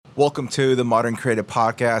Welcome to the Modern Creative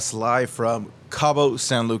Podcast, live from Cabo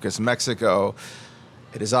San Lucas, Mexico.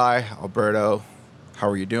 It is I, Alberto. How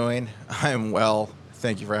are you doing? I am well.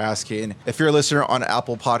 Thank you for asking. If you're a listener on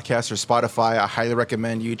Apple Podcasts or Spotify, I highly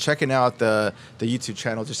recommend you checking out the YouTube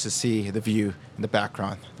channel just to see the view in the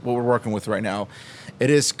background, what we're working with right now. It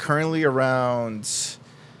is currently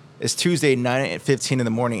it's Tuesday, 9:15 in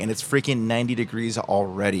the morning, and it's freaking 90 degrees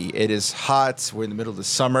already. It is hot. We're in the middle of the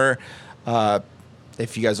summer.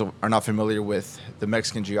 If you guys are not familiar with the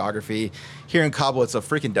Mexican geography, here in Cabo, it's a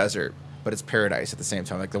freaking desert, but it's paradise at the same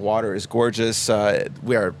time. Like, the water is gorgeous.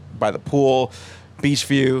 We are by the pool, beach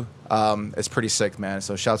view. It's pretty sick, man.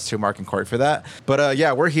 So shouts to Mark and Corey for that. But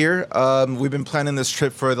yeah, we're here. We've been planning this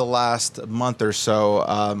trip for the last month or so.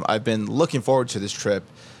 I've been looking forward to this trip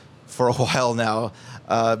for a while now.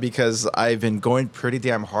 Because I've been going pretty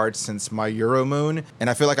damn hard since my Euro moon, and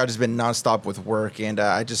I feel like I've just been nonstop with work, and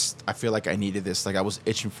I feel like I needed this. Like, I was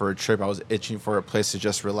itching for a trip. I was itching for a place to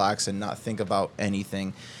just relax and not think about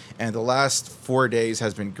anything. And the last 4 days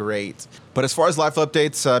has been great. But as far as life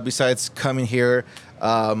updates, besides coming here,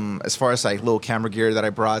 as far as like little camera gear that I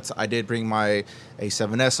brought, I did bring my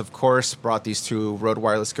A7S, of course, brought these two Rode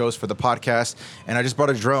Wireless Gos for the podcast, and I just brought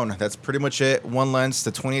a drone. That's pretty much it. One lens,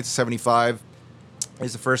 the 28-75.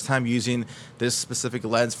 Is the first time using this specific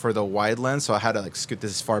lens for the wide lens, so I had to like scoot this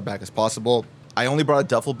as far back as possible. I only brought a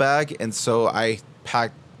duffel bag, and so I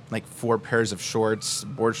packed like 4 pairs of shorts,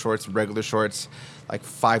 board shorts, regular shorts, like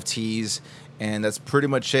 5 tees, and that's pretty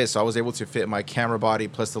much it. So I was able to fit my camera body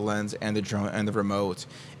plus the lens and the drone and the remote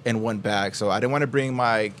in one bag. So I didn't want to bring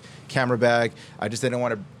my camera bag. I just didn't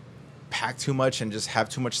want to pack too much and just have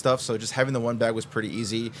too much stuff. So just having the one bag was pretty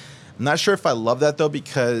easy. I'm not sure if I love that though,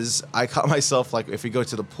 because I caught myself, like, if we go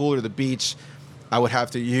to the pool or the beach, I would have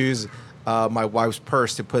to use my wife's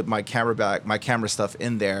purse to put my camera stuff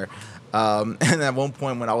in there. And at one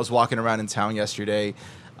point when I was walking around in town yesterday,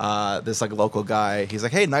 this like local guy, he's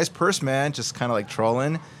like, "Hey, nice purse, man," just kind of like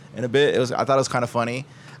trolling in a bit. I thought it was kind of funny.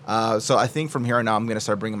 So I think from here on out, I'm gonna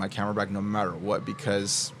start bringing my camera back no matter what,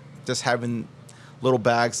 because just having little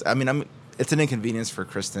bags, it's an inconvenience for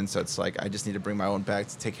Kristen, so it's like I just need to bring my own bag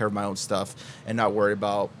to take care of my own stuff and not worry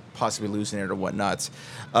about possibly losing it or whatnot.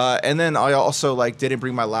 And then I also didn't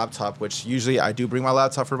bring my laptop, which usually I do bring my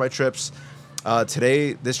laptop for my trips.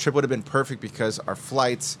 Today, this trip would have been perfect because our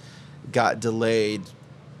flights got delayed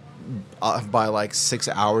by like 6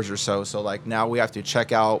 hours or so. So like now we have to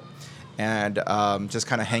check out and just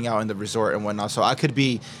kind of hang out in the resort and whatnot. So I could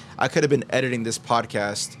have been editing this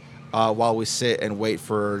podcast while we sit and wait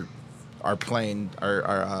for our plane,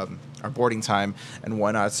 our boarding time and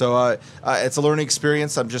whatnot. So it's a learning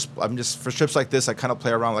experience. I'm just for trips like this, I kind of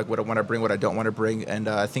play around like what I want to bring, what I don't want to bring, and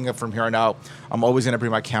I think from here on out, I'm always going to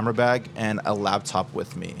bring my camera bag and a laptop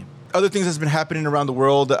with me. Other things that's been happening around the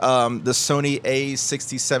world, the Sony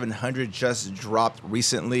A6700 just dropped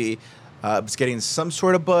recently. It's getting some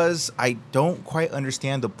sort of buzz. I don't quite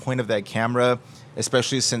understand the point of that camera,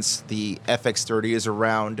 especially since the FX30 is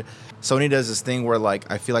around. Sony does this thing where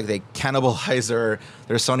I feel like they cannibalize their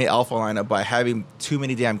Sony Alpha lineup by having too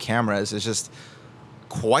many damn cameras. It's just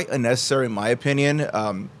quite unnecessary in my opinion.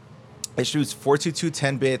 It shoots 422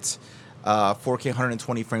 10-bit, 4K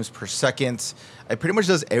 120 frames per second. It pretty much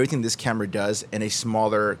does everything this camera does in a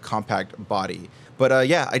smaller, compact body. But I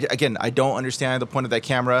don't understand the point of that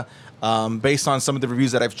camera. Based on some of the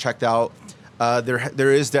reviews that I've checked out,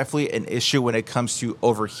 there is definitely an issue when it comes to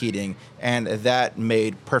overheating, and that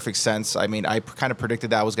made perfect sense. I mean, I kind of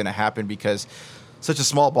predicted that was going to happen because such a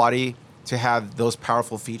small body to have those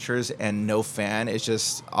powerful features and no fan is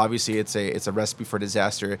just obviously it's a recipe for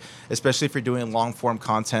disaster, especially if you're doing long form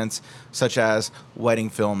content such as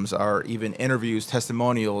wedding films or even interviews,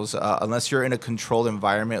 testimonials. Unless you're in a controlled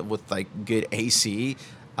environment with good AC,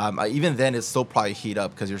 even then it still probably heat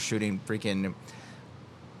up because you're shooting freaking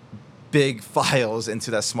big files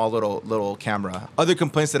into that small little camera. Other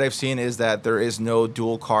complaints that I've seen is that there is no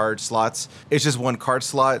dual card slots. It's just one card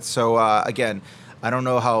slot. So again, I don't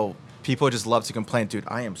know how people just love to complain. Dude,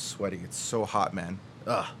 I am sweating. It's so hot, man.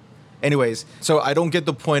 Ugh. Anyways, so I don't get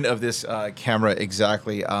the point of this camera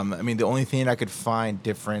exactly. The only thing I could find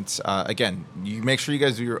different, again, you make sure you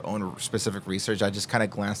guys do your own specific research. I just kind of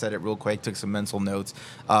glanced at it real quick, took some mental notes.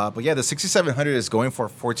 But yeah, the 6700 is going for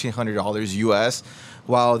 $1,400 US,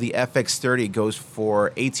 while the FX30 goes for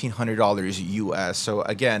 $1,800 US. So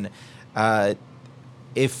again,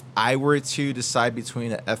 if I were to decide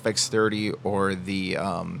between an FX30 or the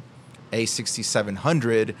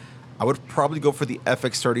A6700, I would probably go for the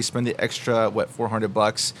FX30, spend the extra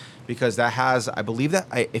 $400 because that has, I believe that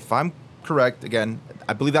if I'm correct. Again,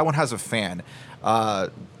 I believe that one has a fan.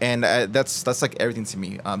 And that's like everything to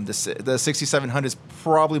me. The 6700 is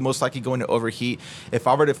probably most likely going to overheat. If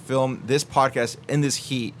I were to film this podcast in this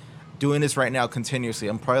heat, doing this right now continuously,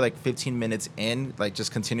 I'm probably like 15 minutes in, like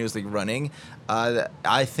just continuously running.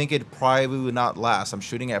 I think it probably would not last. I'm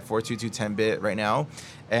shooting at 422 10-bit right now,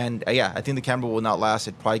 and yeah, I think the camera will not last.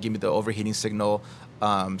 It probably give me the overheating signal.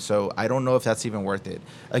 So I don't know if that's even worth it.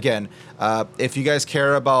 Again, if you guys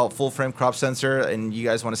care about full frame crop sensor and you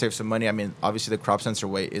guys want to save some money, I mean, obviously the crop sensor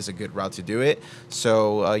weight is a good route to do it.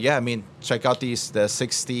 So yeah, I mean, check out the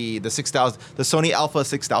Sony Alpha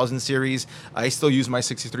 6000 series. I still use my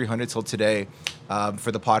 6300 till today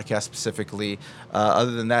for the podcast specifically.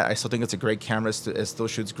 Other than that, I still think it's a great camera. It still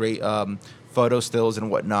shoots great photo stills and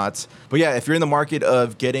whatnot. But yeah, if you're in the market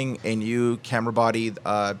of getting a new camera body,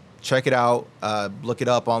 check it out. Look it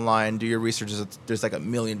up online. Do your research. There's like a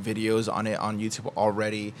million videos on it on YouTube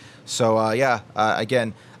already. So yeah,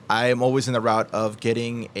 again, I am always in the route of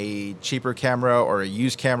getting a cheaper camera or a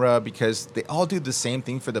used camera because they all do the same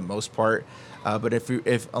thing for the most part. But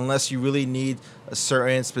unless you really need a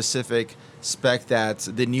certain specific spec that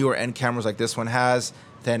the newer end cameras like this one has,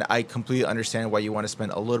 then I completely understand why you want to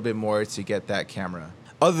spend a little bit more to get that camera.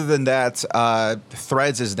 Other than that,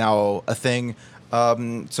 Threads is now a thing.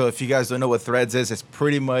 So if you guys don't know what Threads is, it's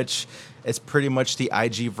pretty much the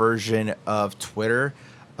IG version of Twitter.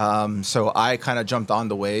 So I kind of jumped on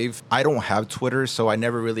the wave. I don't have Twitter, so I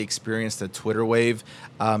never really experienced the Twitter wave.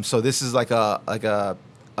 So this is like a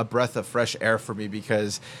breath of fresh air for me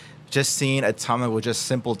because just seeing a timeline with just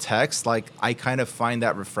simple text, like I kind of find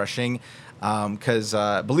that refreshing. Because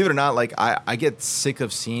believe it or not, like I get sick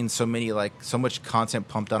of seeing so much content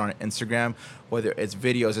pumped out on Instagram, whether it's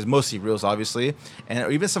videos, it's mostly reels, obviously,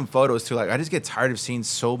 and even some photos too. Like I just get tired of seeing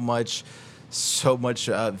so much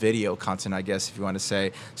video content, I guess, if you want to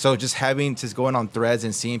say. So just going on Threads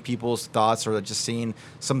and seeing people's thoughts or just seeing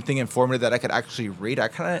something informative that I could actually read, I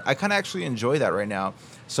kind of actually enjoy that right now.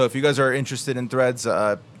 So if you guys are interested in Threads,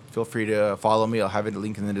 feel free to follow me. I'll have a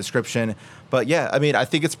link in the description. But yeah, I mean, I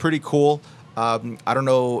think it's pretty cool. I don't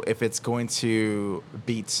know if it's going to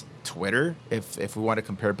beat Twitter if we want to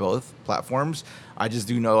compare both platforms. I just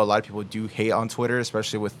do know a lot of people do hate on Twitter,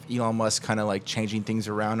 especially with Elon Musk kind of like changing things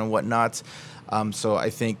around and whatnot. So I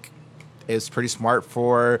think it's pretty smart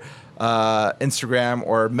for Instagram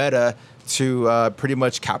or Meta to pretty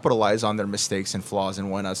much capitalize on their mistakes and flaws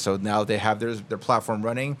and whatnot. So now they have their platform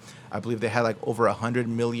running. I believe they had like over 100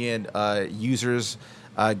 million users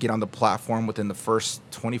get on the platform within the first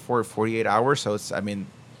 24 or 48 hours. So it's, I mean,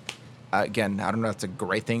 again, I don't know if that's a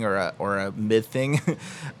great thing or a mid thing,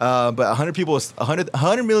 but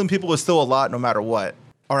 100 million people is still a lot no matter what.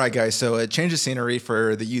 All right, guys, so a change of scenery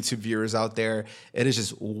for the YouTube viewers out there. It is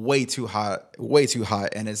just way too hot.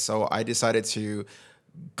 And so I decided to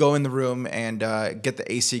go in the room and get the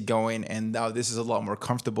AC going. And now this is a lot more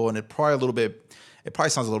comfortable, and it probably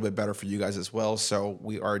sounds a little bit better for you guys as well. So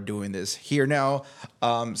we are doing this here now.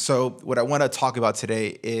 So what I want to talk about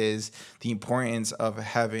today is the importance of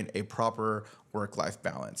having a proper work-life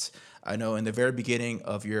balance. I know in the very beginning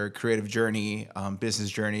of your creative journey, business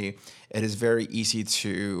journey, it is very easy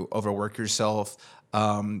to overwork yourself,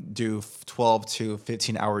 do 12 to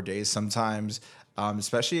 15-hour days sometimes.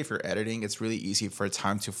 Especially if you're editing, it's really easy for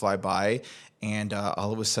time to fly by. And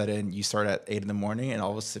all of a sudden, you start at 8 in the morning, and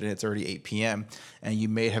all of a sudden, it's already 8 p.m. And you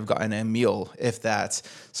may have gotten a meal, if that.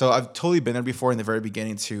 So I've totally been there before in the very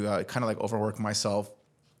beginning to kind of like overwork myself.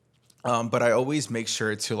 But I always make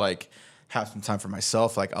sure to like have some time for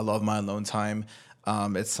myself. Like I love my alone time.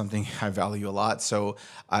 It's something I value a lot. So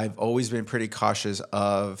I've always been pretty cautious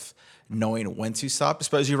of knowing when to stop,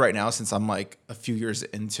 especially right now, since I'm like a few years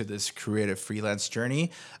into this creative freelance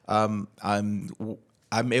journey.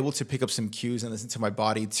 I'm able to pick up some cues and listen to my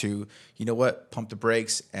body to, you know what, pump the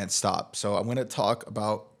brakes and stop. So I'm going to talk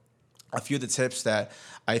about a few of the tips that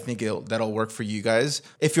I think that'll work for you guys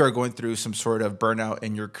if you are going through some sort of burnout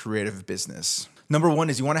in your creative business. Number one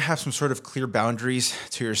is you want to have some sort of clear boundaries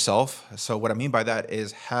to yourself. So what I mean by that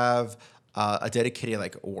is have a dedicated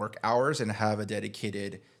like work hours and have a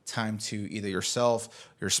dedicated time to either yourself,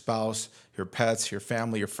 your spouse, your pets, your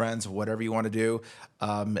family, your friends, whatever you want to do.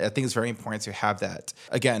 I think it's very important to have that.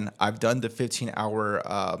 Again, I've done the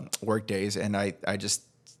 15-hour work days, and it just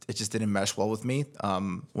didn't mesh well with me.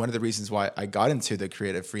 One of the reasons why I got into the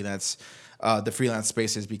creative freelance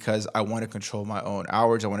space is because I want to control my own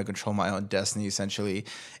hours. I want to control my own destiny, essentially.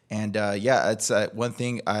 And it's one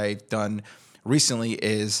thing I've done recently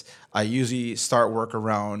is I usually start work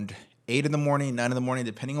around 8 in the morning, 9 in the morning,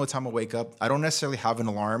 depending on what time I wake up. I don't necessarily have an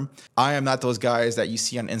alarm. I am not those guys that you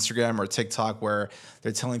see on Instagram or TikTok where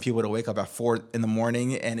they're telling people to wake up at 4 in the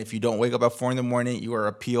morning. And if you don't wake up at 4 in the morning, you are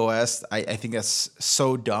a POS. I think that's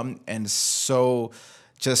so dumb and so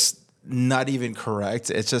just not even correct.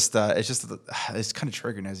 It's kind of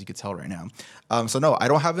triggering, as you could tell right now. So no, I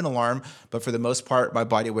don't have an alarm, but for the most part, my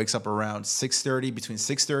body wakes up around 6:30, between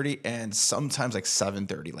 6:30 and sometimes like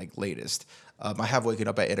 7:30, like latest. I have waken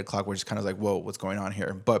up at 8 o'clock, which is kind of like, whoa, what's going on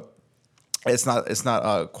here? But it's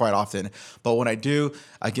not quite often. But when I do,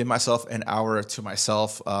 I give myself an hour to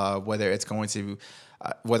myself, whether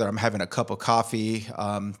I'm having a cup of coffee,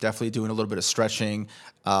 definitely doing a little bit of stretching,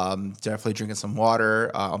 definitely drinking some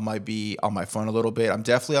water. I might be on my phone a little bit. I'm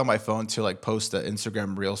definitely on my phone to like post the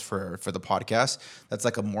Instagram reels for the podcast. That's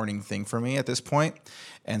like a morning thing for me at this point.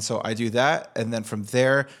 And so I do that. And then from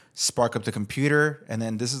there, spark up the computer. And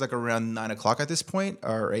then this is like around 9 o'clock at this point,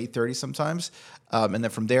 or 8:30 sometimes. And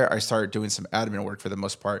then from there, I start doing some admin work for the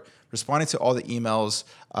most part, responding to all the emails,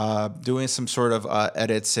 doing some sort of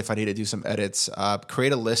edits if I need to do some edits,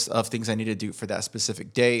 create a list of things I need to do for that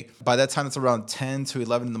specific day. By that time, it's around 10 to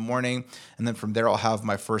 11 in the morning. And then from there, I'll have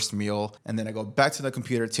my first meal. And then I go back to the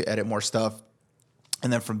computer to edit more stuff.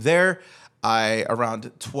 And then from there,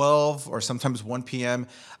 around 12 or sometimes 1 p.m.,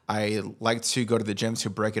 I like to go to the gym to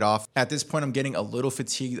break it off. At this point, I'm getting a little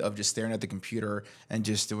fatigued of just staring at the computer and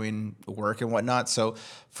just doing work and whatnot. So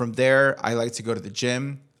from there, I like to go to the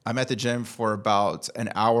gym. I'm at the gym for about an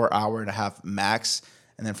hour, hour and a half max.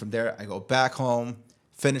 And then from there, I go back home,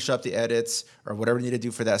 finish up the edits or whatever I need to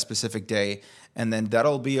do for that specific day. And then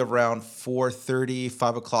that'll be around 4:30,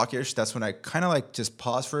 5 o'clock-ish. That's when I kind of like just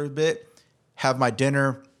pause for a bit, have my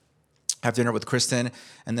dinner, have dinner with Kristen,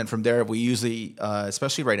 and then from there we usually,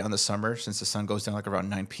 especially right now in the summer, since the sun goes down like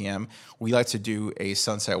around 9 p.m., we like to do a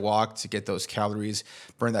sunset walk to get those calories,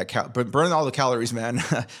 burn all the calories, man.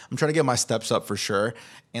 I'm trying to get my steps up for sure.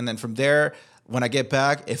 And then from there, when I get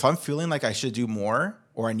back, if I'm feeling like I should do more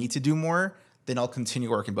or I need to do more, then I'll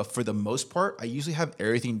continue working. But for the most part, I usually have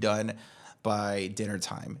everything done by dinner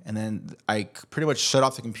time, and then I pretty much shut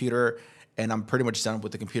off the computer and I'm pretty much done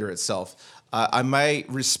with the computer itself. I might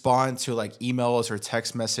respond to like emails or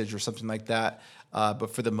text message or something like that.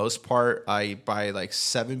 But for the most part, by like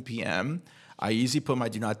 7 p.m., I usually put my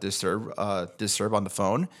do not disturb on the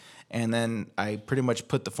phone. And then I pretty much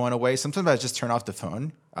put the phone away. Sometimes I just turn off the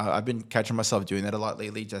phone. I've been catching myself doing that a lot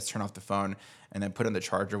lately. Just turn off the phone and then put in the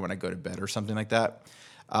charger when I go to bed or something like that.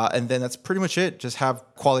 And then that's pretty much it. Just have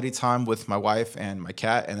quality time with my wife and my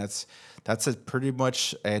cat. And that's pretty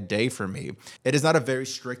much a day for me. It is not a very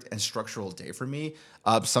strict and structural day for me.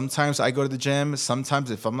 Sometimes I go to the gym.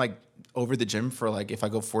 Sometimes if I'm like over the gym for like, if I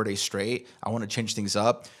go 4 days straight, I want to change things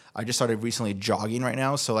up. I just started recently jogging right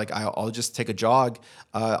now. So like I'll just take a jog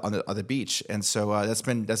on the beach. And so that's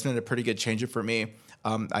been a pretty good change for me.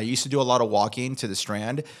 I used to do a lot of walking to the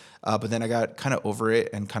Strand, but then I got kind of over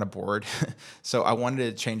it and kind of bored. So I wanted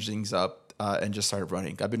to change things up and just started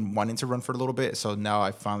running. I've been wanting to run for a little bit. So now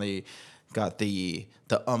I finally got the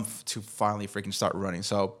oomph to finally freaking start running.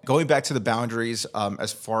 So going back to the boundaries,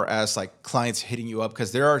 as far as like clients hitting you up,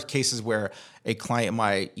 because there are cases where a client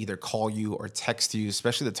might either call you or text you,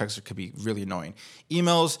 especially the texter could be really annoying.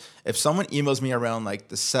 Emails, if someone emails me around like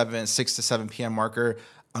the 6 to 7 p.m. marker,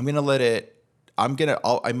 I might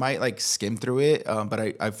like skim through it,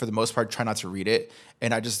 but I for the most part try not to read it,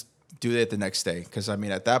 and I just do it the next day. Because I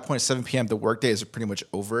mean, at that point, 7 p.m., the workday is pretty much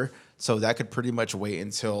over. So that could pretty much wait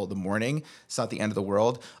until the morning. It's not the end of the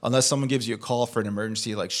world. Unless someone gives you a call for an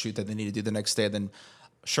emergency, like shoot, that they need to do the next day, then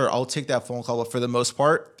sure, I'll take that phone call. But for the most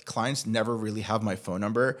part, clients never really have my phone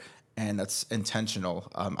number. And that's intentional.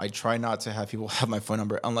 I try not to have people have my phone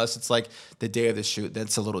number unless it's like the day of the shoot.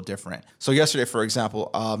 That's a little different. So yesterday, for example,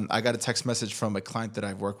 I got a text message from a client that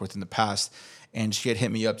I've worked with in the past, and she had hit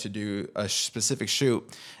me up to do a specific shoot.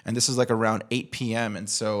 And this is like around 8 p.m. And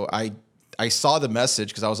so I saw the message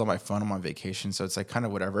because I was on my phone. I'm on vacation, so it's like kind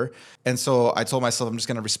of whatever. And so I told myself I'm just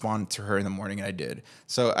going to respond to her in the morning, and I did.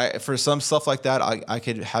 So for some stuff like that, I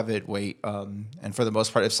could have it wait. And for the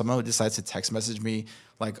most part, if someone decides to text message me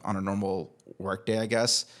like on a normal work day, I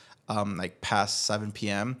guess, like past 7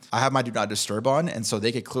 p.m., I have my do not disturb on. And so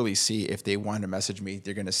they could clearly see if they want to message me,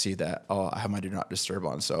 they're going to see that, oh, I have my do not disturb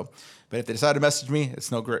on. So, but if they decide to message me,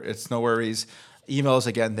 it's no worries. Emails,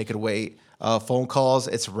 again, they could wait. Phone calls,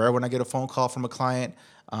 it's rare when I get a phone call from a client.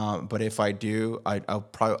 But if I do, I'll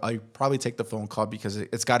probably take the phone call because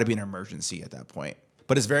it's got to be an emergency at that point.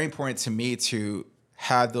 But it's very important to me to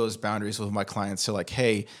had those boundaries with my clients. So like,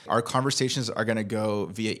 hey, our conversations are going to go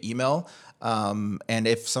via email. And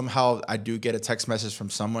if somehow I do get a text message from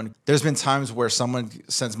someone, there's been times where someone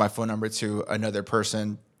sends my phone number to another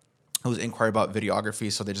person who's inquiring about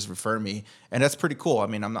videography, so they just refer me, and that's pretty cool. I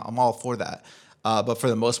mean, I'm all for that. But for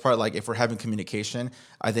the most part, like if we're having communication,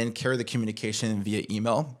 I then carry the communication via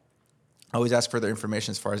email. I always ask for their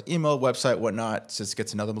information as far as email, website, whatnot, just get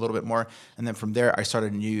to know them a little bit more. And then from there, I start a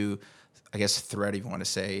new, I guess, thread, if you want to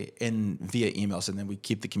say, in via emails. And then we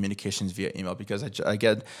keep the communications via email because,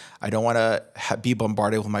 again, I don't want to be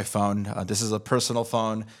bombarded with my phone. This is a personal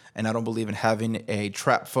phone, and I don't believe in having a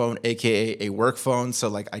trap phone, AKA a work phone. So,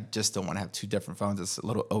 like, I just don't want to have two different phones. It's a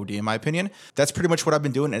little OD in my opinion. That's pretty much what I've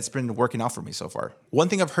been doing. And it's been working out for me so far. One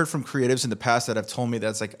thing I've heard from creatives in the past that have told me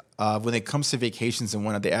that's like, when it comes to vacations and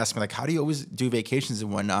whatnot, they ask me, like, how do you always do vacations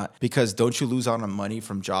and whatnot? Because don't you lose out on money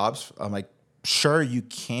from jobs? I'm like, sure, you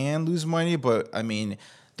can lose money, but I mean,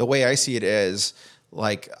 the way I see it is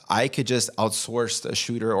like I could just outsource a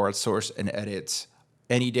shooter or outsource an edit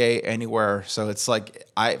any day, anywhere. So it's like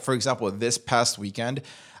for example, this past weekend,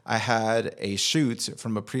 I had a shoot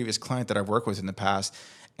from a previous client that I've worked with in the past.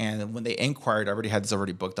 And when they inquired, I already had this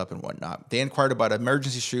already booked up and whatnot. They inquired about an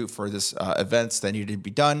emergency shoot for this events that needed to be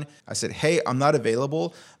done. I said, hey, I'm not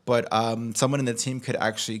available, but someone in the team could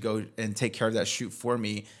actually go and take care of that shoot for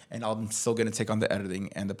me. And I'm still going to take on the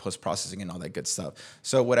editing and the post-processing and all that good stuff.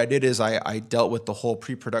 So what I did is I dealt with the whole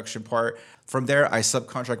pre-production part. From there, I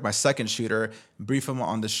subcontract my second shooter, brief him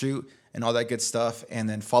on the shoot and all that good stuff, and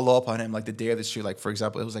then follow up on him like the day of the shoot. Like, for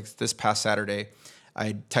example, it was like this past Saturday.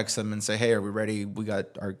 I text them and say, hey, are we ready? We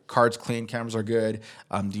got our cards clean, cameras are good.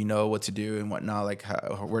 Do you know what to do and whatnot, like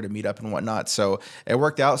where to meet up and whatnot? So it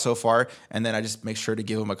worked out so far. And then I just make sure to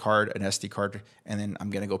give them a card, an SD card, and then I'm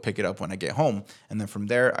going to go pick it up when I get home. And then from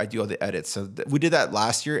there, I do all the edits. So we did that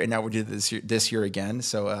last year, and now we did this year again.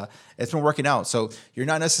 So it's been working out. So you're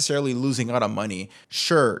not necessarily losing out on money.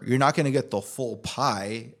 Sure, you're not going to get the full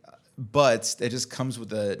pie, but it just comes with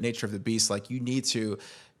the nature of the beast. Like, you need to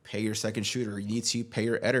pay your second shooter, you need to pay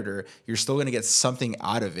your editor. You're still going to get something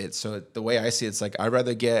out of it. So the way I see it, it's like I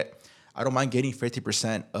don't mind getting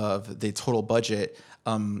 50% of the total budget,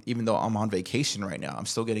 even though I'm on vacation right now. I'm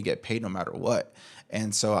still going to get paid no matter what.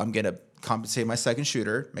 And so I'm going to compensate my second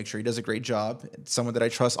shooter, make sure he does a great job, someone that I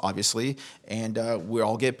trust, obviously, and we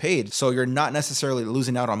all get paid. So you're not necessarily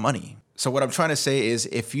losing out on money. So what I'm trying to say is,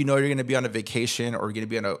 if you know you're going to be on a vacation or you're going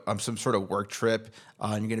to be on some sort of work trip,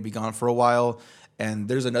 and you're going to be gone for a while, and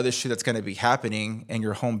there's another shoot that's going to be happening in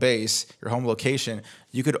your home base, your home location,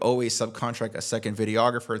 you could always subcontract a second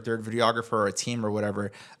videographer, a third videographer, or a team or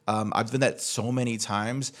whatever. I've done that so many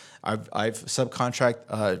times. I've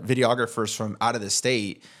subcontract videographers from out of the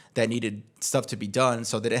state that needed stuff to be done,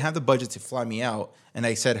 so they didn't have the budget to fly me out. And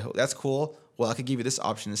I said, that's cool. Well, I could give you this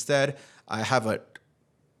option instead. I have a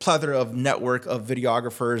plethora of network of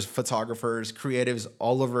videographers, photographers, creatives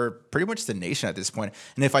all over pretty much the nation at this point.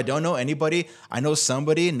 And if I don't know anybody, I know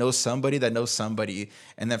somebody knows somebody that knows somebody.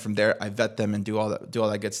 And then from there, I vet them and do all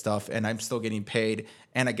that good stuff. And I'm still getting paid,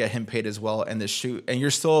 and I get him paid as well. And the shoot, and you're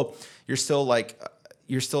still like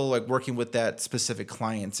working with that specific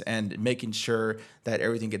client and making sure that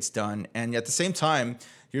everything gets done. And at the same time,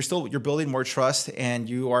 you're building more trust, and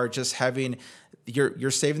you are just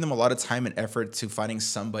you're saving them a lot of time and effort to finding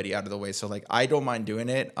somebody out of the way. So like, I don't mind doing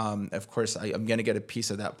it. Of course, I'm going to get a piece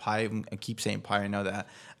of that pie. I keep saying pie, I know that.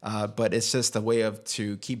 But it's just a way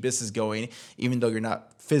to keep business going, even though you're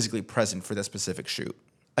not physically present for that specific shoot.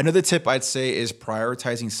 Another tip I'd say is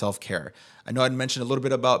prioritizing self-care. I know I'd mentioned a little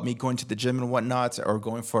bit about me going to the gym and whatnot, or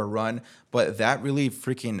going for a run, but that really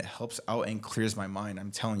freaking helps out and clears my mind. I'm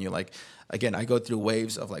telling you, like, again, I go through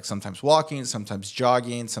waves of like sometimes walking, sometimes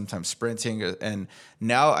jogging, sometimes sprinting. And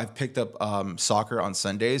now I've picked up soccer on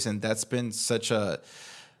Sundays, and that's been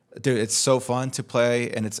dude, it's so fun to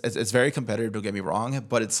play, and it's very competitive, don't get me wrong,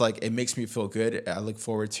 but it's like, it makes me feel good. I look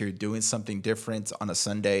forward to doing something different on a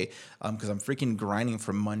Sunday, because I'm freaking grinding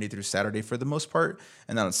from Monday through Saturday for the most part.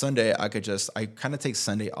 And then on Sunday, I kind of take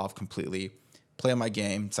Sunday off completely, play on my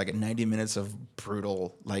game. It's like 90 minutes of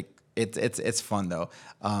brutal, like, it's fun though,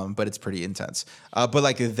 but it's pretty intense. But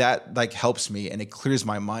like that, like, helps me, and it clears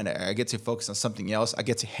my mind. I get to focus on something else. I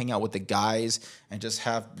get to hang out with the guys and just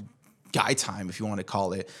have guy time, if you want to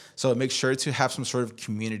call it. So make sure to have some sort of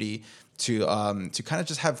community to kind of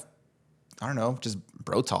just have, I don't know, just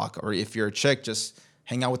bro talk. Or if you're a chick, just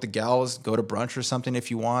hang out with the gals, go to brunch or something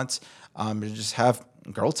if you want. Just have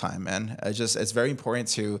girl time, man. It's very important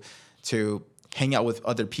to hang out with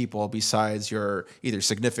other people besides your either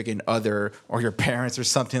significant other or your parents or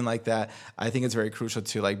something like that. I think it's very crucial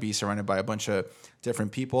to like be surrounded by a bunch of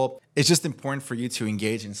different people. It's just important for you to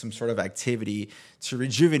engage in some sort of activity to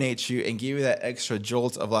rejuvenate you and give you that extra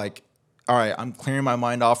jolt of like, all right, I'm clearing my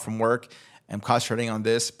mind off from work. I'm concentrating on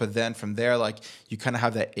this, but then from there, like you kind of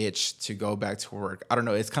have that itch to go back to work. I don't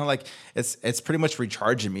know. It's kind of like it's pretty much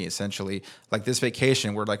recharging me essentially. Like this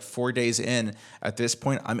vacation, we're like 4 days in. At this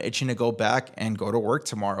point, I'm itching to go back and go to work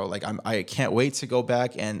tomorrow. Like I can't wait to go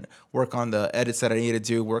back and work on the edits that I need to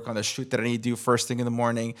do, work on the shoot that I need to do first thing in the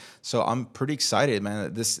morning. So I'm pretty excited,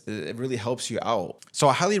 man. It really helps you out. So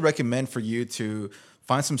I highly recommend for you to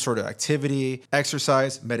find some sort of activity,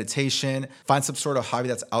 exercise, meditation, find some sort of hobby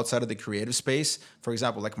that's outside of the creative space. For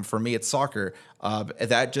example, like for me, it's soccer.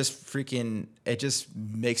 That just it just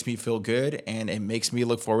makes me feel good and it makes me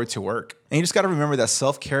look forward to work. And you just got to remember that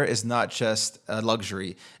self-care is not just a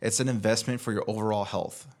luxury. It's an investment for your overall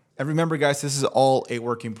health. And remember, guys, this is all a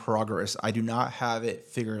work in progress. I do not have it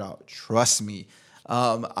figured out. Trust me.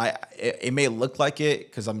 It may look like it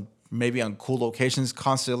because I'm maybe on cool locations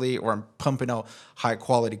constantly, or I'm pumping out high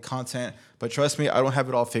quality content. But trust me, I don't have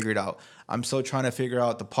it all figured out. I'm still trying to figure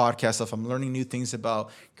out the podcast stuff. I'm learning new things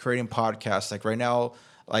about creating podcasts. Like right now,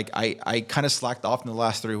 like I kind of slacked off in the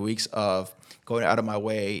last 3 weeks of going out of my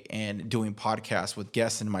way and doing podcasts with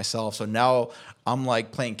guests and myself. So now I'm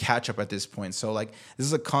like playing catch up at this point. So like this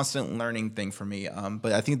is a constant learning thing for me.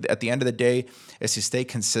 But I think at the end of the day is to stay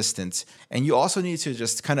consistent. And you also need to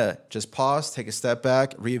just kind of just pause, take a step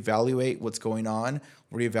back, reevaluate what's going on,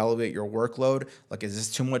 reevaluate your workload. Like, is this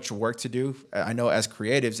too much work to do? I know as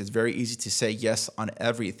creatives, it's very easy to say yes on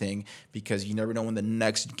everything because you never know when the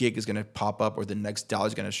next gig is going to pop up or the next dollar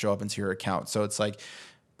is going to show up into your account. So it's like,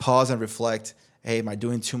 pause and reflect. Hey, am I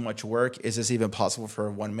doing too much work? Is this even possible for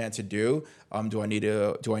one man to do? Do I need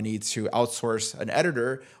to outsource an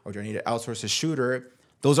editor, or do I need to outsource a shooter?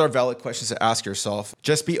 Those are valid questions to ask yourself.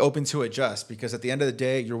 Just be open to adjust, because at the end of the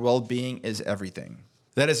day, your well-being is everything.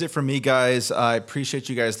 That is it for me, guys. I appreciate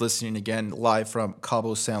you guys listening again live from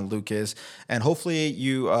Cabo San Lucas. And hopefully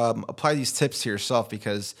you apply these tips to yourself,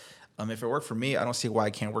 because if it worked for me, I don't see why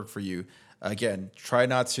it can't work for you. Again, try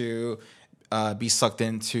not to be sucked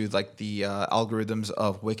into like the algorithms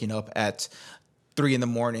of waking up at 3 in the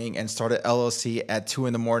morning and start an LLC at 2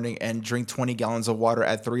 in the morning and drink 20 gallons of water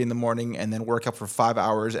at 3 in the morning and then work up for 5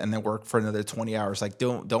 hours and then work for another 20 hours. Like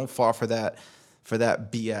don't fall for that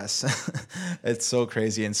BS. It's so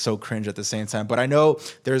crazy and so cringe at the same time. But I know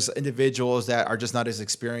there's individuals that are just not as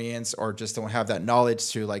experienced or just don't have that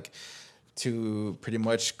knowledge to pretty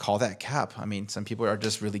much call that cap. I mean, some people are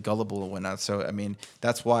just really gullible and whatnot. So, I mean,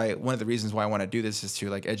 that's why one of the reasons why I want to do this is to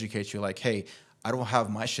like educate you, like, hey, I don't have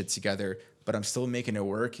my shit together, but I'm still making it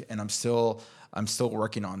work, and I'm still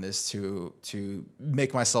working on this to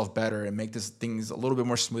make myself better and make this things a little bit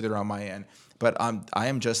more smoother on my end. But I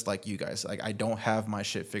am just like you guys. Like, I don't have my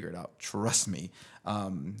shit figured out. Trust me.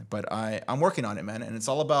 But I'm working on it, man. And it's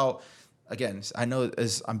all about, again, I know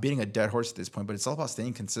I'm beating a dead horse at this point, but it's all about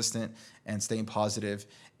staying consistent and staying positive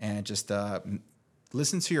and just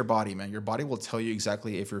listen to your body, man. Your body will tell you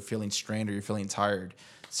exactly if you're feeling strained or you're feeling tired.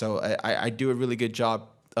 So I do a really good job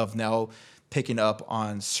of now picking up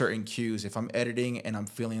on certain cues. If I'm editing and I'm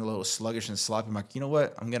feeling a little sluggish and sloppy, I'm like, you know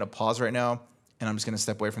what? I'm going to pause right now and I'm just going to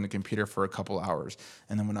step away from the computer for a couple hours.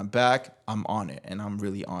 And then when I'm back, I'm on it, and I'm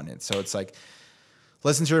really on it. So it's like,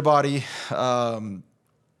 listen to your body.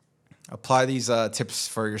 Apply these tips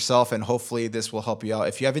for yourself, and hopefully this will help you out.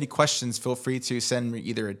 If you have any questions, feel free to send me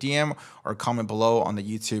either a DM or a comment below on the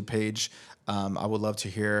YouTube page. I would love to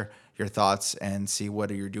hear your thoughts and see what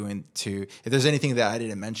you're doing if there's anything that I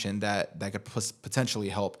didn't mention that could potentially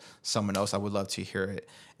help someone else, I would love to hear it.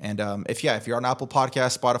 And if you're on Apple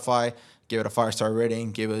Podcasts, Spotify, give it a 5-star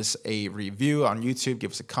rating, give us a review on YouTube,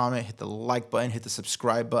 give us a comment, hit the like button, hit the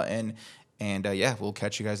subscribe button, and we'll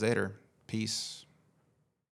catch you guys later. Peace.